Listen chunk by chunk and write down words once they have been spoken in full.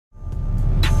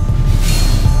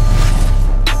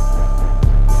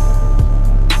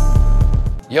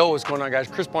Yo, what's going on, guys?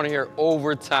 Chris Bonner here,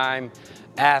 Overtime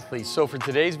Athletes. So for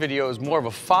today's video is more of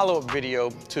a follow-up video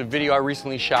to a video I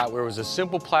recently shot where it was a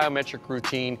simple plyometric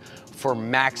routine for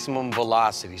maximum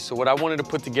velocity. So what I wanted to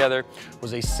put together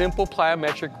was a simple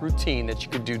plyometric routine that you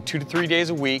could do 2 to 3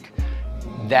 days a week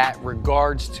that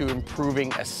regards to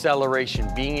improving acceleration,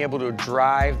 being able to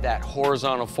drive that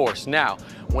horizontal force. Now,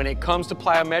 when it comes to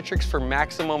plyometrics for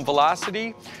maximum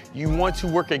velocity, you want to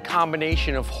work a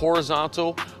combination of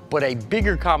horizontal, but a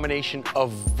bigger combination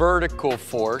of vertical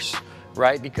force,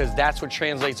 right? Because that's what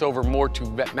translates over more to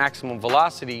maximum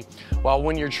velocity. While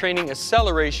when you're training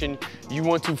acceleration, you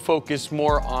want to focus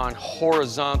more on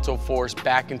horizontal force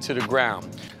back into the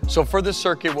ground. So for the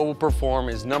circuit, what we'll perform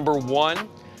is number 1,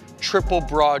 triple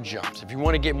broad jumps. If you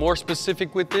want to get more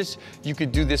specific with this, you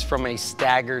could do this from a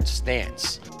staggered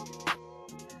stance.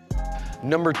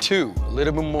 Number 2, a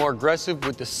little bit more aggressive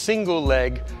with the single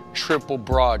leg triple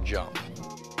broad jump.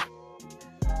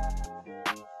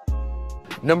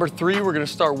 Number 3, we're going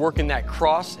to start working that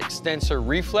cross extensor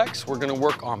reflex. We're going to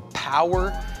work on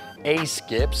power A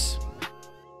skips.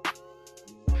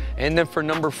 And then for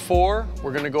number 4,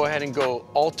 we're going to go ahead and go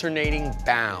alternating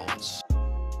bounds.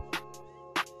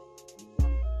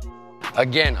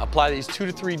 Again, apply these 2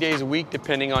 to 3 days a week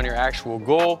depending on your actual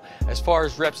goal. As far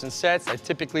as reps and sets, I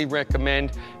typically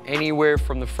recommend anywhere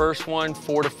from the first one,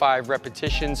 4 to 5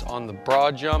 repetitions on the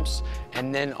broad jumps,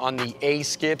 and then on the A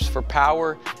skips for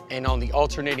power, and on the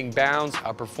alternating bounds,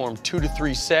 I perform 2 to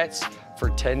 3 sets for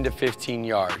 10 to 15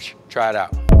 yards. Try it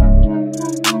out.